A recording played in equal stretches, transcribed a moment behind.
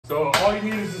So all you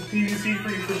need is this PVC for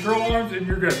your control arms and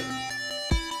you're good.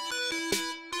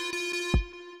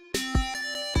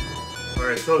 All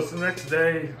right, so it's the next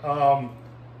day.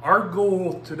 Our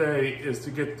goal today is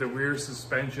to get the rear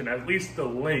suspension, at least the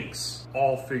links,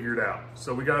 all figured out.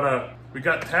 So we got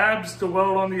tabs to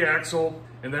weld on the axle,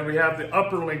 and then we have the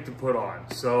upper link to put on.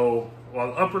 So, well,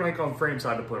 the upper link on the frame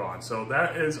side to put on. So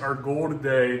that is our goal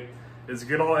today, is to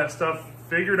get all that stuff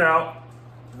figured out,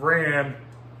 ran,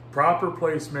 proper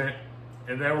placement,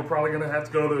 and then we're probably gonna have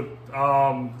to go to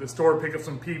the store, pick up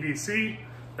some PVC.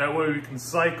 That way we can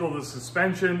cycle the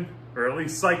suspension, or at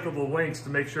least cycle the links to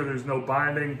make sure there's no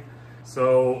binding.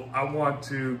 So I want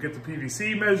to get the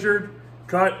PVC measured,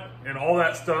 cut, and all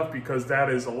that stuff, because that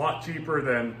is a lot cheaper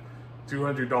than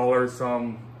 $200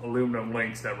 some aluminum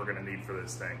links that we're gonna need for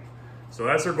this thing. So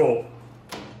that's our goal.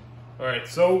 All right,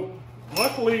 so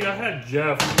luckily I had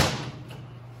Jeff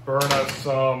burn us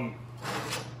some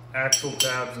axle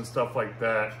tabs and stuff like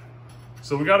that.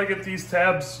 So we gotta get these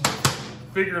tabs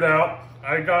figured out.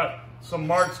 I got some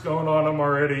marks going on them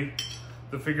already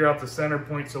to figure out the center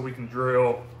point so we can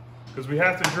drill, because we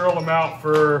have to drill them out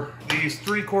for these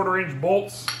 3/4 inch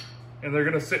bolts, and they're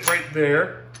gonna sit right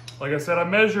there. Like I said, I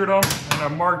measured them and I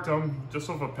marked them just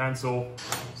with a pencil.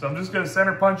 So I'm just gonna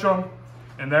center punch them,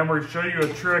 and then we're gonna show you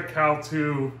a trick how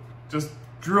to just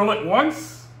drill it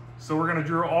once. So we're gonna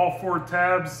drill all 4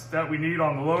 tabs that we need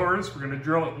on the lowers. We're gonna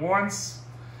drill it once,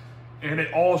 and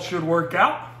it all should work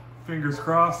out. Fingers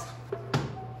crossed.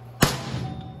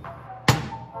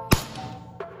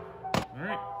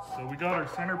 So we got our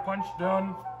center punch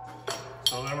done.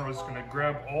 So then we're just gonna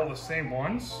grab all the same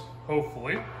ones,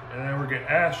 hopefully. And then we're gonna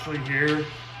get Ashley here,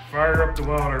 fire up the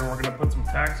welder, and we're gonna put some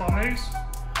tacks on these.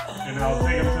 And then I'll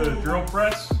take them to the drill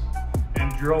press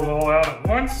and drill it all out at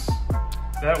once.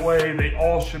 That way they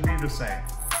all should be the same.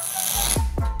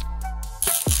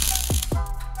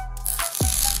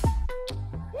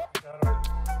 Got our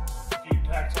Jeep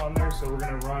tacks on there, so we're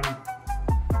gonna run down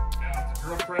to the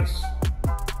drill press.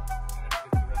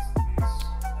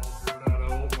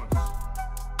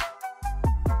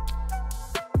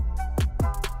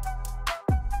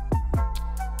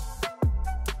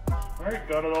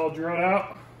 Got it all drilled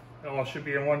out. It all should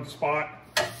be in one spot.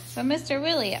 So Mr.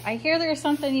 Willie, I hear there's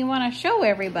something you want to show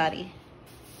everybody.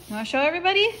 You want to show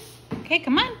everybody? Okay,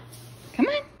 come on. Come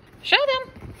on, show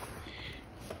them.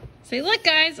 Say, look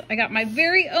guys, I got my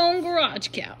very own garage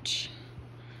couch.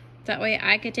 That way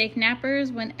I could take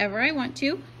nappers whenever I want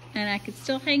to, and I could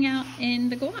still hang out in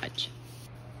the garage.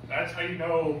 That's how you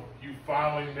know you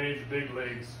finally made the big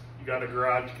leagues. You got a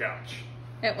garage couch.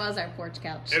 It was our porch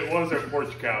couch. It was our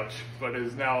porch couch, but it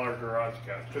is now our garage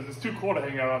couch because it's too cool to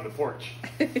hang out on the porch.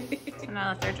 So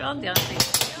now the third weld, the other thing,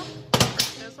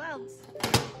 those welds.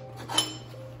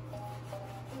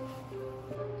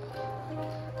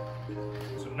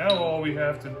 So now all we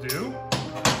have to do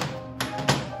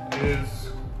is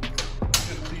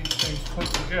get these things put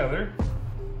together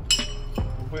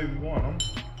the way we want them.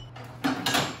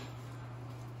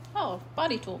 Oh,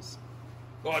 body tools.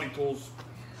 Body tools.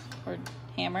 Or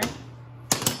hammer.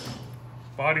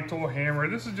 Body tool, hammer.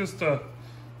 This is just a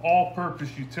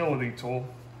all-purpose utility tool.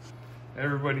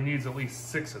 Everybody needs at least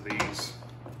 6 of these.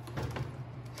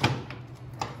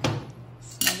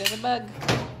 Snug as a bug.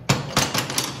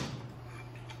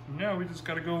 Now we just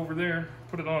got to go over there,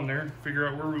 put it on there, figure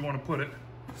out where we want to put it.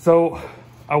 So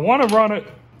I want to run it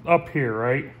up here,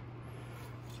 right?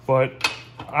 But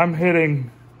I'm hitting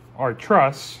our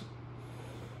truss.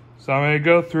 So I'm going to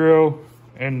go through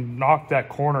and knock that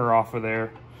corner off of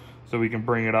there so we can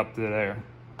bring it up to there.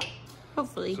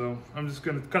 Hopefully. So I'm just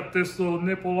gonna cut this little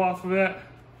nipple off of that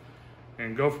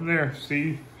and go from there.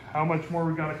 See how much more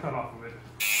we gotta cut off of it.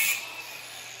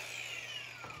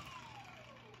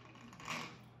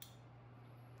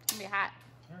 It's gonna be hot.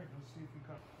 All right, let's see if we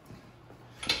cut.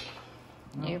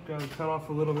 Nope, gotta cut off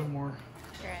a little bit more.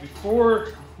 Right.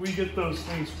 Before we get those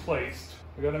things placed,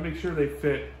 I gotta make sure they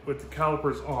fit with the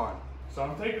calipers on. So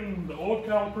I'm taking the old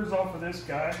calipers off of this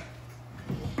guy.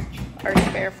 Our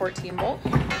spare 14 bolt.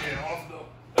 And off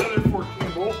the other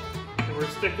 14 bolt. And we're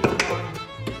sticking them on.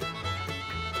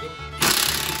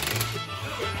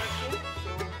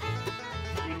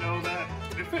 So we know that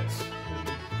it fits.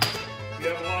 We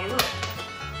have a lot of room.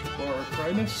 For our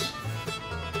dryness.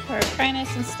 For our dryness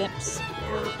and stimps.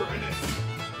 For our dryness.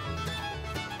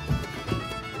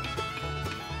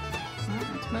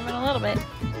 It's moving a little bit.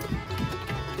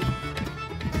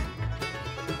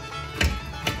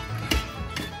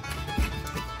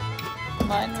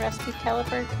 One rusty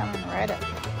caliper coming right up.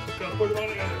 Gotta put it on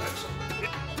the other axle.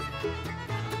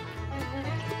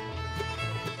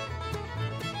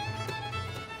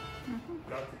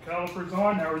 Got the calipers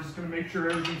on. Now we're just gonna make sure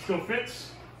everything still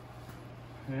fits.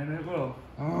 And it will.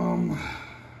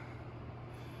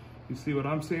 You see what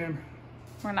I'm seeing?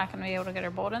 We're not gonna be able to get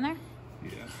our bolt in there?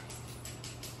 Yeah.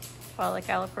 While the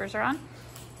calipers are on?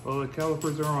 Well, the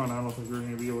calipers are on. I don't think we're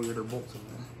gonna be able to get our bolts in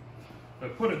there.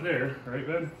 But put it there, right,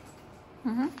 babe?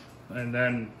 Mm-hmm. And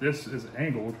then this is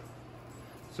angled.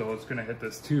 So it's gonna hit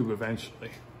this tube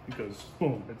eventually. Because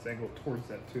boom, it's angled towards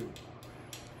that tube.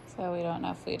 So we don't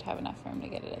know if we'd have enough room to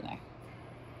get it in there.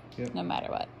 Yep. No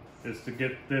matter what. Is to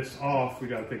get this off, we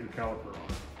gotta take the caliper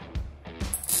off.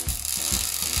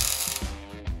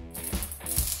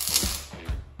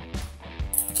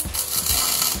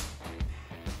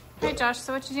 Hey Josh,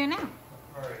 so what you do now?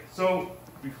 Alright, so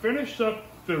we finished up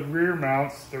the rear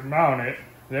mounts, they're mounted.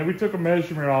 Then we took a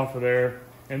measurement off of there.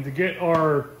 And to get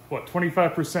our,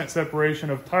 25% separation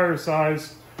of tire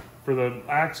size for the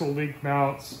axle link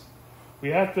mounts, we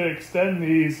have to extend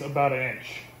these about 1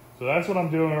 inch. So that's what I'm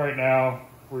doing right now.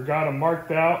 We got them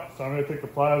marked out, so I'm gonna take the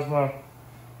plasma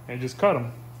and just cut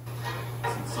them.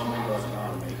 Since someone doesn't know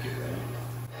how to make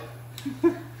it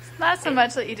right. Not so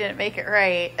much that you didn't make it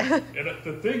right. And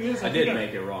the thing is, I did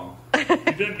make it wrong. You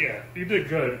did, yeah, you did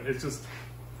good. It's just,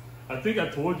 I think I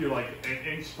told you like 1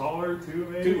 inch taller too,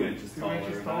 maybe? 2 inches taller. 2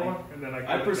 inches taller, and then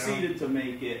I proceeded to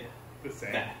make it the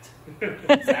same. that.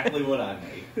 Exactly what I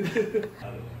made.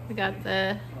 We got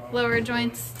the lower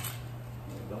joints,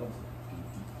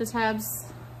 the tabs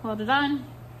welded on,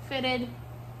 fitted.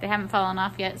 They haven't fallen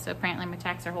off yet, so apparently my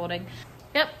tacks are holding.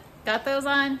 Yep, got those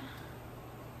on.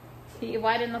 You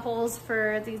widen the holes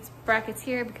for these brackets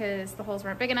here because the holes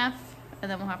weren't big enough,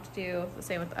 and then we'll have to do the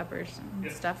same with the uppers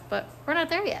and stuff, but we're not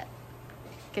there yet.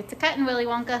 Get to cutting, Willy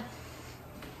Wonka.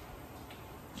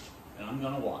 And I'm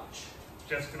gonna watch.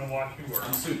 Just gonna watch you work.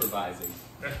 I'm supervising.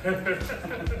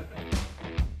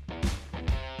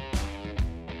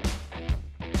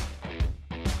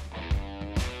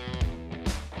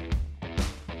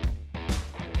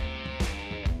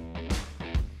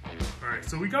 Alright,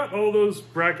 so we got all those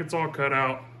brackets all cut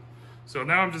out. So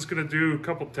now I'm just gonna do a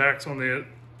couple tacks on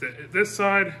this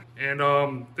side, and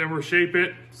then we'll shape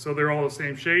it so they're all the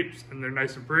same shapes and they're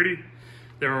nice and pretty.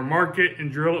 Then we'll mark it and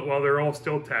drill it while they're all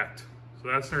still tacked. So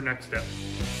that's our next step.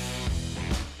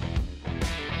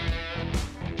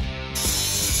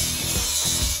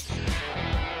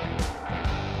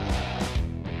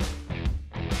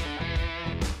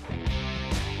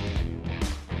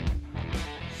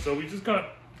 So we just got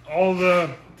all the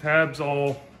tabs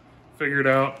all figured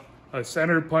out. I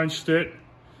center punched it.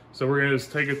 So we're gonna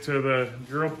just take it to the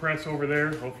drill press over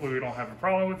there. Hopefully we don't have a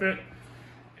problem with it.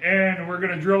 And we're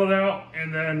gonna drill it out,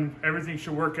 and then everything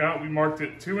should work out. We marked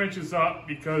it 2 inches up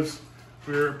because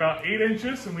we're about 8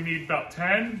 inches and we need about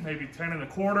 10, maybe 10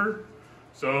 1/4.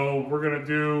 So we're gonna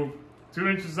do 2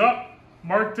 inches up,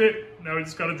 marked it, now we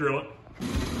just gotta drill it.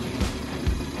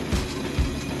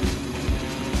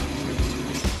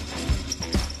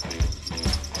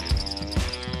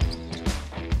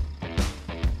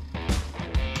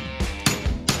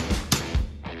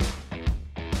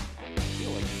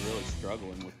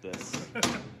 Struggling with this.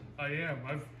 I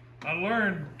am. I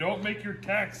learned, don't make your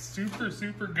tacks super good.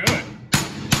 So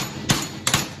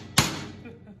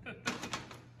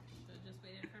just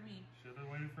waited for me. Should have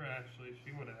waited for Ashley.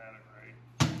 She would have had it right.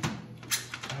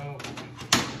 Oh.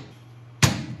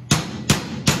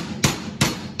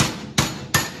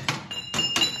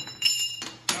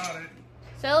 Got it.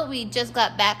 So we just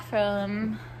got back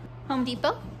from Home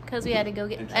Depot because we had to go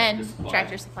get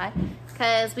Tractor Supply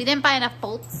because we didn't buy enough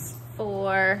bolts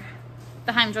for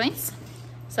the heim joints,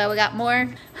 so we got more.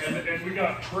 And we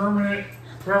got permanent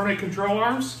control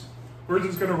arms. We're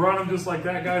just gonna run them just like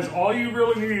that, guys. All you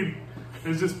really need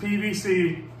is just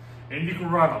PVC, and you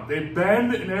can run them. They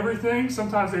bend and everything.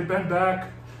 Sometimes they bend back.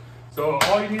 So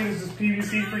all you need is just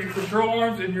PVC for your control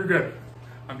arms, and you're good.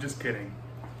 I'm just kidding.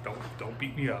 Don't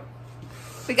beat me up.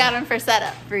 We got them for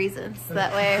setup reasons.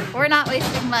 That way we're not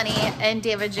wasting money and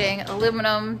damaging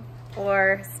aluminum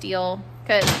or steel,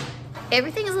 because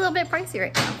everything is a little bit pricey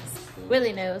right now.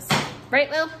 Willie knows. Right,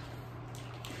 Will?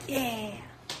 Yeah.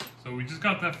 So we just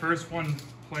got that first one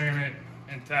planted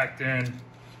and tacked in.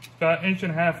 About 1.5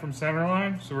 inches from center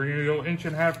line. So we're gonna go 1.5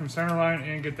 inches from center line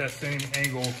and get that same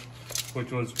angle,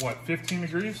 which was what, 15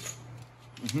 degrees?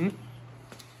 Mm-hmm.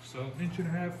 So 1.5 inches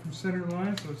from center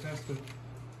line, so it has to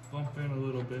bump in a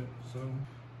little bit. So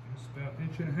it's about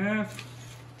 1.5 inches.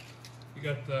 We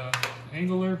got the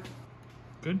angler.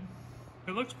 Good.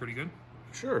 It looks pretty good.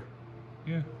 Sure.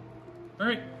 Yeah. All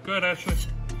right, go ahead, Ashley.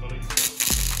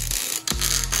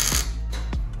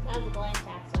 That was a blind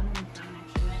tap, so I'm going to throw an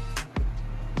extra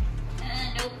bit.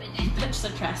 And open it. Touch the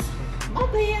truss. My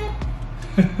bad.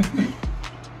 The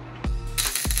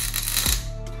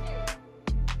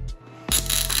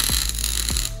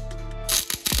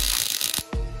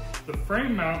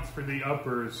frame mounts for the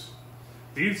uppers,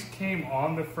 these came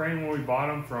on the frame when we bought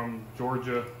them from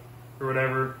Georgia or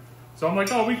whatever. So I'm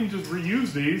like, oh, we can just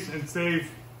reuse these and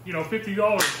save, you know, $50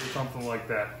 or something like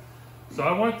that. So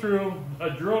I went through, I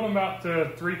drilled them out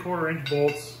to 3/4 inch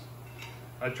bolts.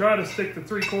 I try to stick the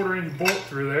 3/4 inch bolt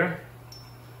through there.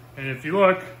 And if you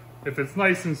look, if it's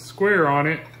nice and square on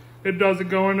it, it doesn't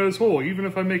go into this hole. Even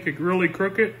if I make it really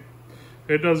crooked,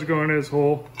 it doesn't go into this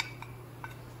hole.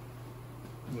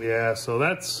 Yeah, so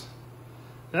that's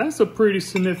a pretty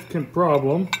significant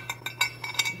problem.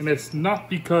 And it's not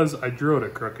because I drilled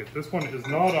it crooked. This one is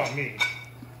not on me.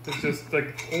 It's just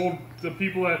like the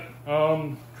people that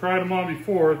tried them on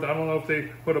before, I don't know if they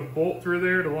put a bolt through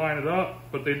there to line it up,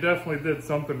 but they definitely did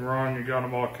something wrong and got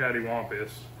them all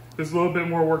cattywampus. This is a little bit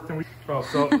more work than we thought.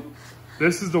 So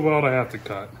this is the weld I have to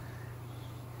cut.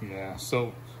 Yeah,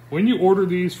 so when you order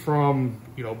these from,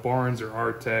 you know, Barnes or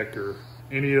Artec or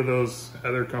any of those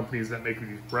other companies that make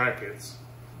these brackets,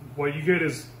 what you get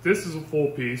is, this is a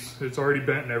full piece. It's already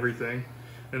bent and everything.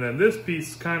 And then this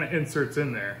piece kind of inserts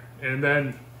in there. And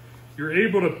then you're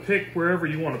able to pick wherever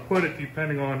you want to put it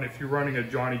depending on if you're running a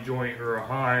Johnny joint or a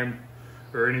Heim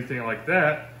or anything like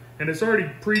that. And it's already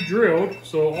pre-drilled,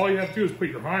 so all you have to do is put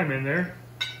your Heim in there,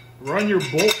 run your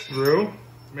bolt through,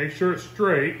 make sure it's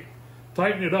straight,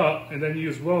 tighten it up, and then you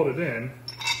just weld it in.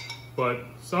 But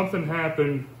something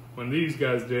happened when these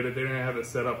guys did it. They didn't have it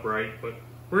set up right, but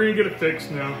we're gonna get it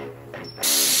fixed now.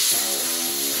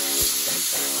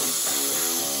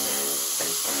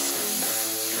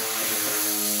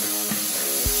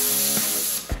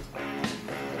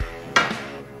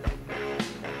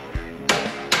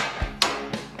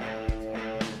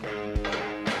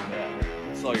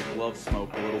 Saw your glove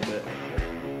smoke a little bit.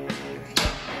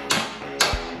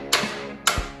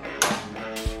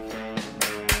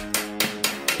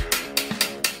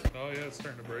 Oh yeah, it's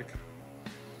starting to break.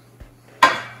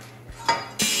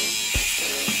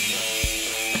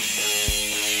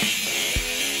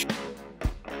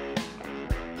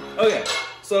 Okay,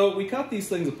 so we cut these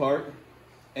things apart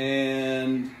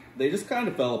and they just kind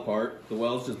of fell apart. The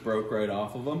welds just broke right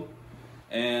off of them.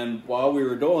 And while we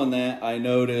were doing that, I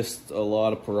noticed a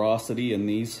lot of porosity in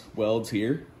these welds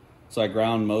here. So I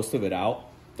ground most of it out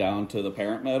down to the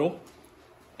parent metal.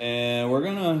 And we're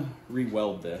gonna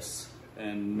re-weld this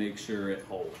and make sure it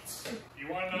holds. You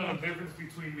want to know the difference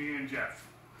between me and Jeff?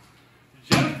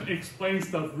 Jeff explains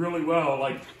stuff really well.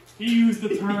 Like, he used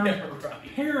the term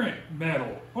parent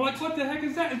metal. I'm like, what the heck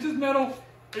is that? It's just metal.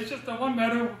 It's just the one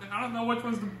metal. I don't know which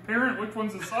one's the parent, which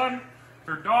one's the son,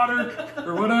 or daughter,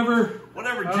 or whatever.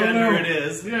 Whatever gender it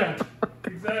is. Yeah,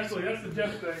 exactly. That's the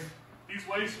Jeff thing. He's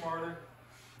way smarter.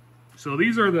 So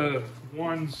these are the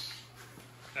ones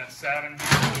that sat in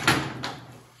here.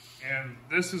 And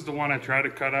this is the one I tried to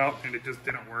cut out, and it just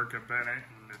didn't work. I bent it,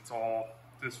 and it's all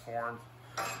disformed.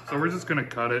 So we're just gonna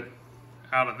cut it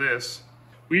out of this.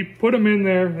 We put them in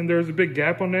there, and there's a big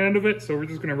gap on the end of it, so we're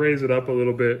just gonna raise it up a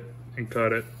little bit and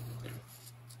cut it.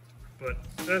 But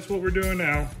that's what we're doing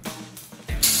now.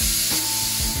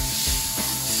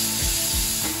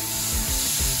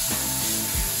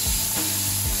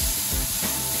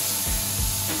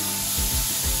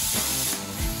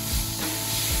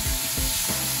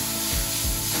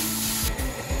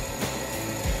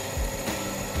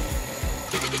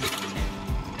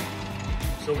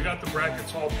 So we got the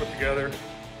brackets all put together.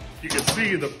 You can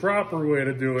see the proper way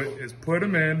to do it is put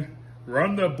them in,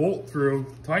 run the bolt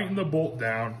through, tighten the bolt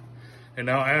down, and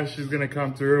now Ash is gonna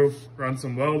come through, run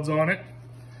some welds on it,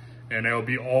 and it'll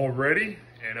be all ready,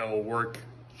 and it'll work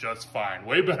just fine.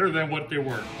 Way better than what they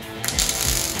were.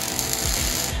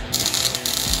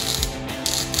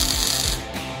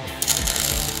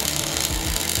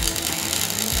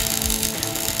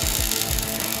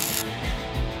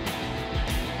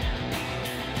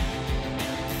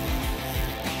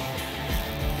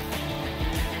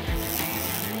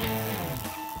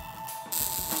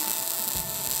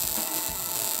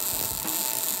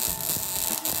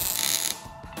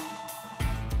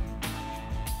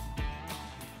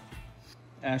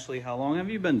 Ashley, how long have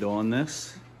you been doing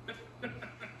this?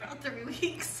 About 3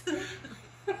 weeks.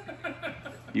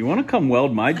 You want to come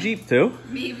weld my Jeep too?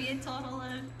 Maybe a total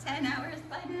of 10 hours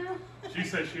by now. She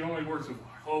said she only works with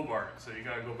Hobart, so you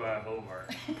gotta go buy a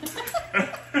Hobart.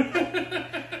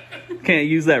 Can't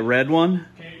use that red one?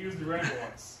 Can't use the red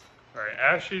ones. All right,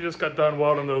 Ashley just got done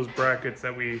welding those brackets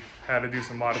that we had to do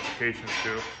some modifications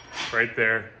to, right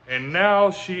there. And now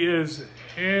she is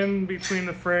in between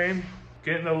the frame,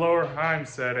 getting the lower Heim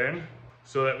set in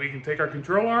so that we can take our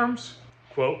control arms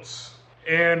quotes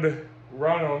and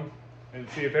run them and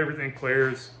see if everything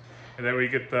clears. And then we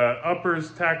get the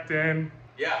uppers tacked in.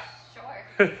 Yeah.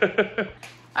 Sure.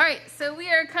 All right, so we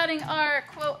are cutting our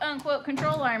quote-unquote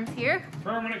control arms here.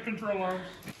 Permanent control arms.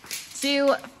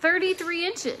 To 33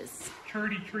 inches.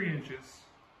 33 inches.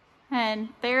 And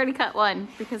they already cut one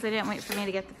because they didn't wait for me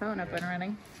to get the phone up and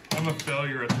running. I'm a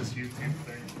failure at this YouTube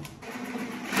thing.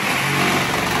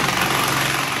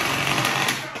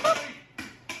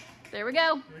 There we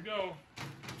go. Here we go.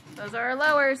 Those are our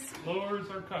lowers. Lowers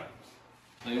are cut.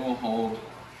 They will hold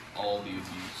all the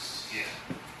abuse.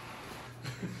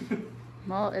 Yeah.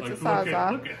 Well, it's Like, a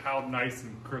Sawzall. look at how nice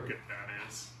and crooked that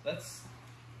is. That's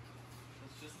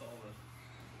just all the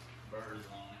burrs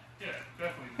on it. Yeah,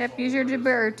 definitely. Yep, use your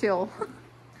jabber tool.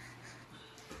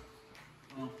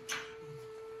 Well,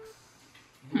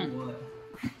 you know what?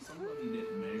 Somebody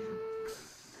didn't measure.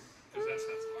 Because that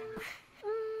set's longer.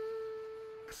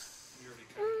 We already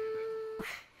kind of knew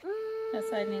that. That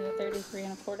side needs a 33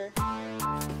 1/4.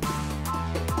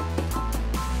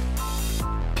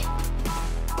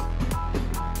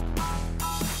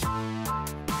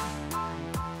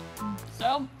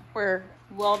 So we're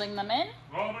welding them in.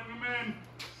 Welding them in.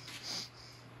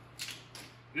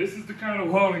 This is the kind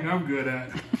of welding I'm good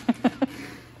at.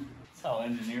 That's how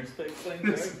engineers fix things,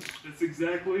 right? That's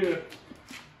exactly it.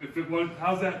 If it wants,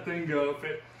 how's that thing go? If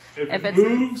If it it's-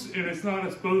 moves and it's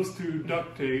not supposed to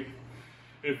duct tape,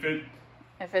 if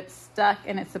it's stuck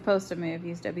and it's supposed to move,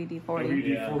 use WD-40.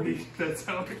 WD-40, that's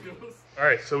how it goes. All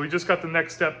right, so we just got the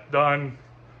next step done.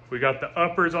 We got the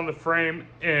uppers on the frame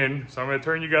in, so I'm gonna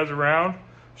turn you guys around,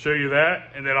 show you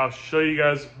that, and then I'll show you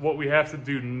guys what we have to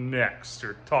do next,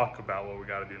 or talk about what we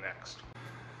gotta do next.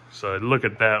 So look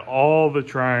at that, all the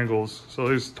triangles. So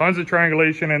there's tons of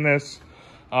triangulation in this.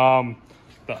 The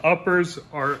uppers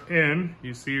are in,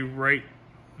 you see right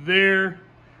there,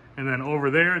 and then over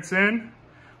there it's in.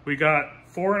 We got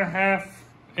 4.5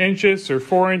 inches or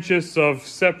 4 inches of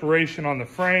separation on the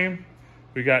frame.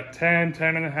 We got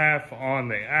 10.5 on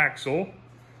the axle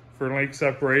for link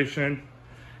separation.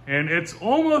 And it's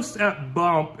almost at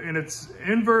bump and it's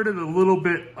inverted a little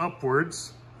bit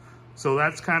upwards. So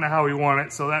that's kind of how we want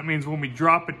it. So that means when we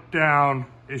drop it down,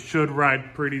 it should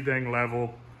ride pretty dang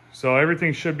level. So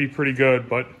everything should be pretty good.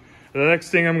 But the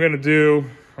next thing I'm gonna do,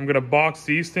 I'm gonna box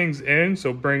these things in.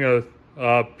 So bring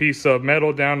a piece of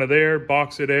metal down to there,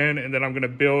 box it in, and then I'm gonna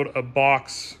build a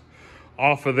box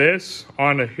off of this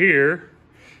onto here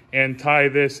and tie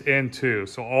this in too.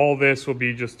 So all this will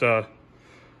be just a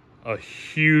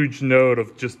huge node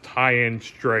of just tie-in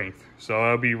strength. So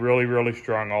that'll be really, really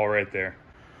strong all right there.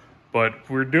 But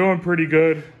we're doing pretty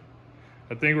good.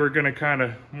 I think we're gonna kind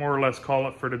of more or less call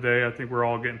it for today. I think we're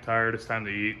all getting tired. It's time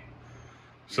to eat.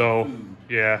 So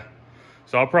yeah,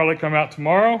 so I'll probably come out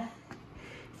tomorrow,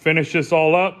 finish this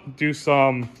all up, do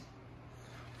some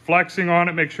flexing on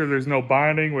it, make sure there's no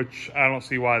binding, which I don't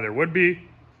see why there would be,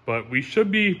 but we should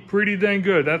be pretty dang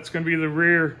good. That's gonna be the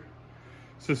rear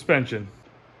suspension.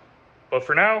 But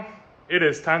for now, it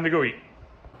is time to go eat.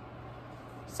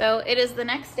 So it is the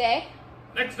next day.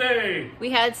 Next day.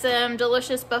 We had some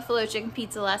delicious buffalo chicken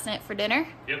pizza last night for dinner.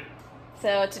 Yep.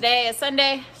 So today is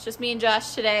Sunday. It's just me and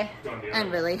Josh today.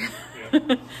 And Billy.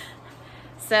 Yeah.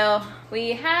 So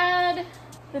we had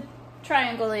the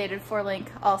triangulated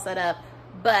 4-link all set up,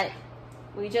 but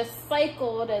we just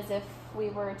cycled as if we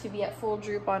were to be at full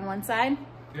droop on one side.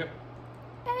 Yep.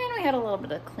 And then we had a little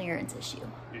bit of clearance issue.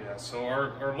 Yeah, so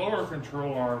our lower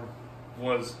control arm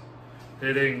was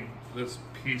hitting this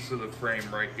piece of the frame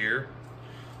right here.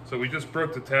 So we just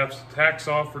broke the tacks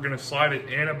off. We're gonna slide it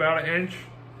in about 1 inch,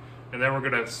 and then we're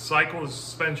gonna cycle the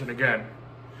suspension again.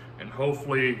 And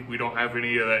hopefully we don't have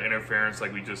any of that interference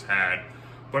like we just had.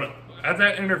 But at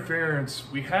that interference,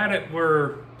 we had it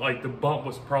where like the bump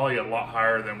was probably a lot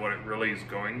higher than what it really is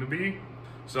going to be.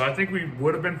 So I think we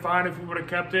would have been fine if we would have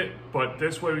kept it, but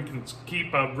this way we can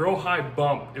keep a real high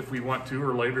bump if we want to,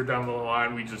 or later down the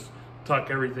line, we just tuck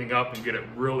everything up and get it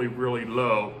really, really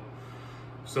low.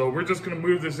 So we're just gonna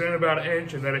move this in about 1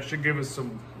 inch, and then it should give us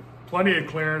plenty of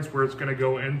clearance where it's gonna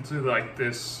go into like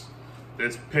this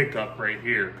pickup right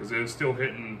here, because it was still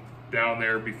hitting down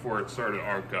there before it started to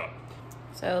arc up.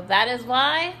 So that is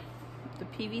why the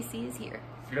PVC is here.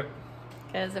 Yep.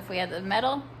 Because if we had the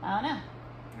metal, I don't know.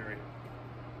 All right.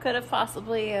 Could have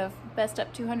possibly messed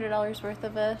up $200 worth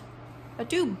of a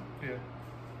tube. Yeah.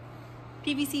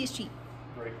 PVC is cheap.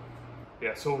 Right.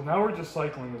 Yeah, so now we're just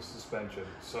cycling the suspension.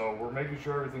 So we're making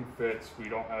sure everything fits. We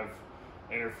don't have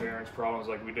interference problems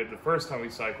like we did the first time we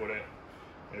cycled it.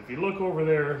 And if you look over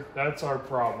there, that's our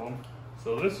problem.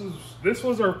 So this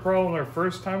was our problem our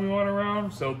first time we went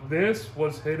around. So this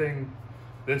was hitting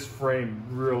this frame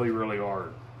really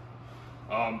hard.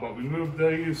 But we moved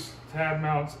these tab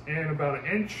mounts in about an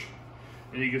inch,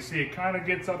 and you can see it kind of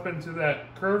gets up into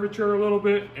that curvature a little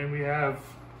bit, and we have,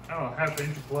 I don't know, half an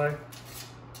inch of play.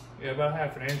 Yeah, about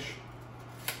half an inch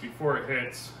before it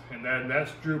hits, and then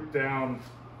that's drooped down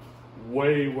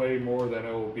way more than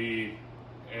it will be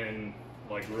in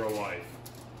like real life.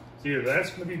 So either that's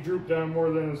going to be drooped down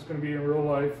more than it's going to be in real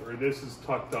life, or this is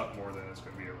tucked up more than it's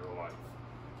going to be in real life.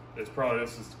 This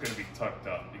is going to be tucked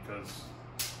up because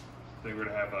they were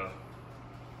to have a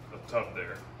tub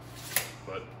there.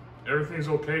 But everything's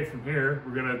okay from here.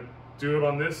 We're going to do it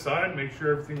on this side, make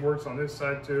sure everything works on this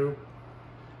side too,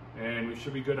 and we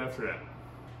should be good after that.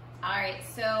 All right,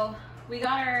 so we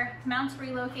got our mounts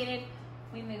relocated.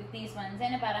 We moved these ones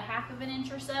in about a half of an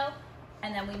inch or so,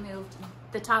 and then we moved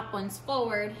the top ones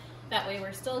forward. That way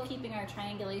we're still keeping our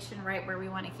triangulation right where we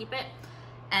want to keep it.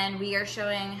 And we are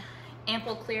showing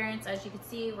ample clearance. As you can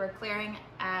see, we're clearing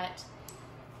at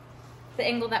the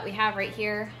angle that we have right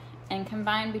here, and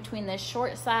combined between this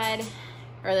short side,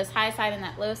 or this high side, and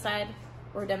that low side,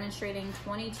 we're demonstrating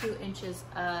 22 inches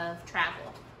of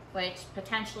travel, which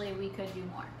potentially we could do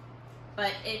more.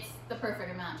 But it's the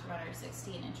perfect amount to run our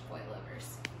 16-inch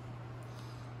coilovers.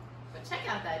 But check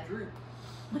out that droop.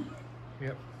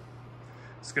 Yep.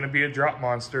 It's gonna be a drop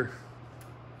monster.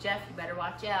 Jeff, you better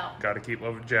watch out. Got to keep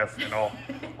up with Jeff and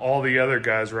all the other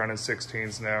guys running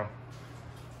 16s now.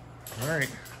 All right.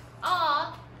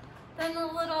 Aw, then the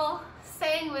little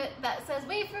saying that says,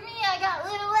 "Wait for me, I got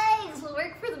little legs," will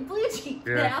work for the blue Jeep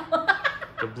now.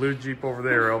 The blue Jeep over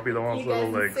there, I'll be the one with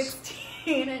little legs.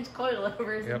 16-inch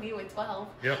coilovers and me with 12.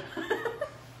 Yep.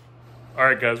 All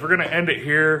right, guys, we're gonna end it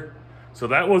here. So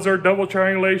that was our double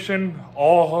triangulation,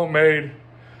 all homemade.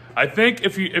 I think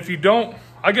if you don't,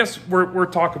 I guess we're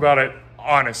talking about it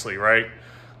honestly, right?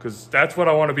 Because that's what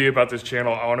I want to be about this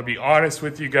channel. I want to be honest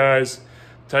with you guys,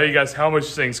 tell you guys how much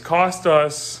things cost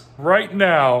us. Right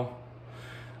now,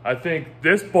 I think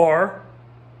this bar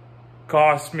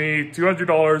cost me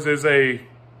 $200. Is a,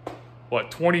 what,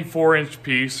 24-inch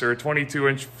piece, or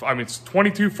 22-inch, I mean, it's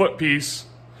 22-foot piece.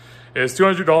 It's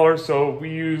 $200, so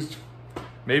we used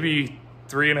maybe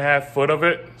 3.5 foot of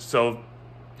it. So,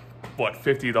 what,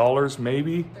 $50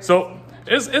 maybe? So,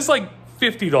 it's like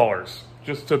 $50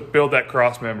 just to build that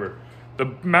cross member. The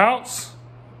mounts,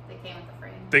 They came with the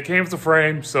frame. They came with the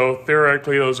frame, so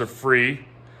theoretically those are free.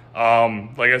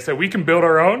 Like I said, we can build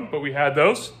our own, but we had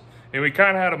those, and we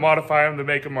kind of had to modify them to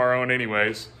make them our own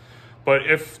anyways. But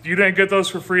if you didn't get those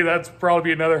for free, that's probably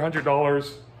be another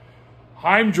 $100.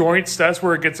 Heim joints, that's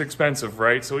where it gets expensive,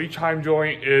 right? So each heim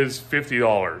joint is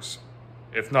 $50,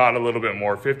 if not a little bit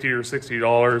more, $50 or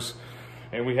 $60.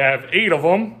 And we have 8 of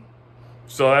them,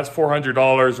 so that's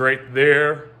 $400 right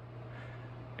there.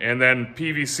 And then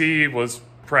PVC was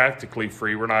practically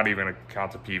free. We're not even gonna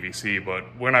count the PVC, but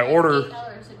when I order, $8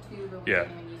 a tube. yeah,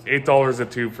 $8 a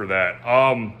tube for that.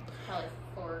 Probably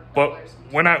 $4. But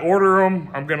when I order them,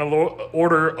 I'm gonna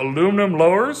order aluminum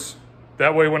lowers.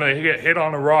 That way when they get hit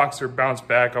on the rocks or bounce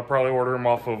back, I'll probably order them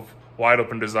off of Wide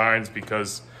Open Designs,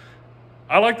 because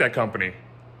I like that company.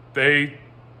 They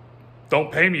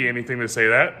don't pay me anything to say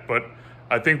that, but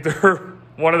I think they're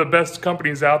one of the best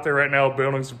companies out there right now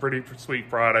building some pretty sweet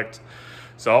product.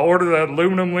 So I'll order the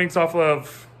aluminum links off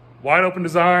of Wide Open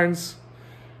Designs,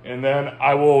 and then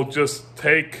I will just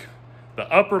take the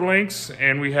upper links,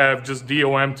 and we have just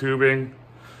DOM tubing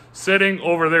sitting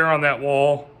over there on that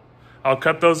wall. I'll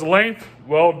cut those length,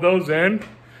 weld those in,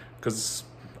 because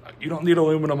you don't need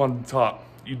aluminum on the top.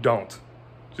 You don't.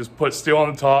 Just put steel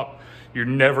on the top. You're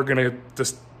never gonna,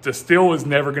 the steel is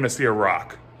never gonna see a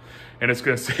rock, and it's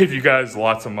gonna save you guys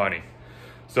lots of money.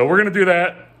 So we're gonna do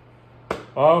that.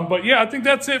 But yeah, I think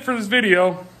that's it for this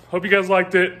video. Hope you guys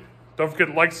liked it. Don't forget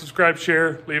to like, subscribe,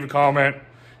 share, leave a comment.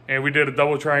 And we did a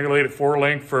double triangulated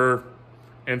 4-link for,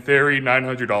 in theory,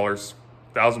 $900,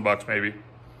 $1,000 maybe.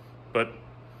 But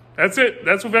that's it.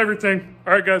 That's with everything.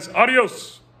 All right, guys.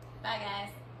 Adios.